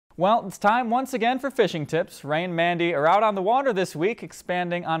Well, it's time once again for fishing tips. Ray and Mandy are out on the water this week,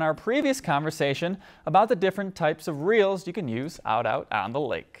 expanding on our previous conversation about the different types of reels you can use out on the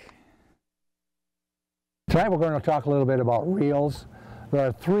lake. Tonight we're going to talk a little bit about reels. There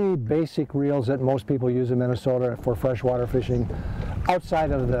are three basic reels that most people use in Minnesota for freshwater fishing.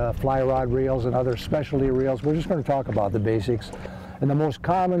 Outside of the fly rod reels and other specialty reels, we're just going to talk about the basics. And the most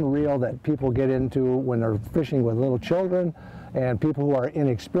common reel that people get into when they're fishing with little children and people who are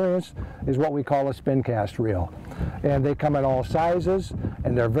inexperienced is what we call a spin cast reel. And they come in all sizes,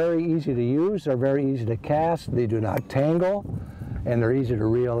 and they're very easy to use, they're very easy to cast, they do not tangle, and they're easy to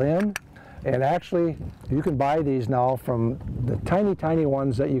reel in. And actually, you can buy these now from the tiny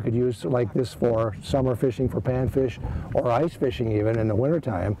ones that you could use like this for summer fishing for panfish or ice fishing even in the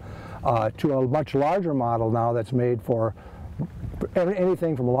wintertime, to a much larger model now that's made for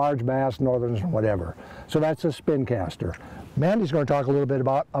anything from large bass, northerns, and whatever. So that's a spin caster. Mandy's going to talk a little bit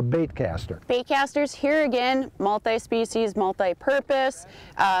about a bait caster. Bait casters, here again, multi-species, multi-purpose.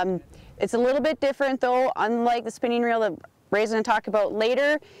 It's a little bit different though, unlike the spinning reel that Ray's going to talk about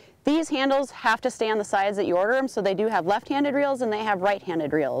later. These handles have to stay on the sides that you order them, so they do have left-handed reels and they have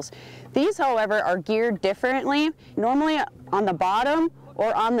right-handed reels. These, however, are geared differently. Normally on the bottom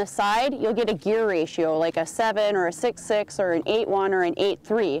or on the side, you'll get a gear ratio like a 7 or a 6.6 or an 8.1 or an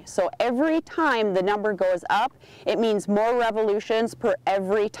 8.3. So every time the number goes up, it means more revolutions per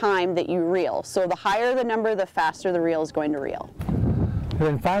every time that you reel. So the higher the number, the faster the reel is going to reel. And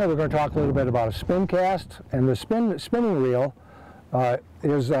then finally, we're going to talk a little bit about a spin cast. And the spinning reel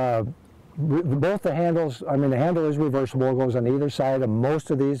is both the handles. I mean, the handle is reversible. It goes on either side of most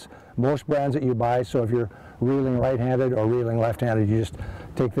brands that you buy. So if you're reeling right-handed or reeling left-handed, you just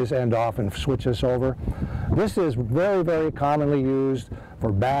take this end off and switch this over. This is very commonly used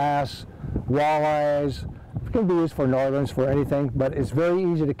for bass, walleyes. It can be used for northerns, for anything, but it's very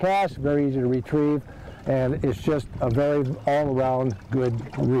easy to cast, very easy to retrieve, and it's just a very all-around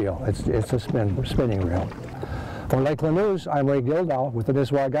good reel. It's a spinning reel. For Lakeland News, I'm Ray Gildow with the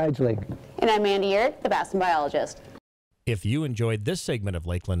Nisswa Guides League. And I'm Mandy Eric, the bass biologist. If you enjoyed this segment of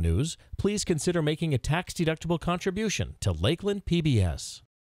Lakeland News, please consider making a tax-deductible contribution to Lakeland PBS.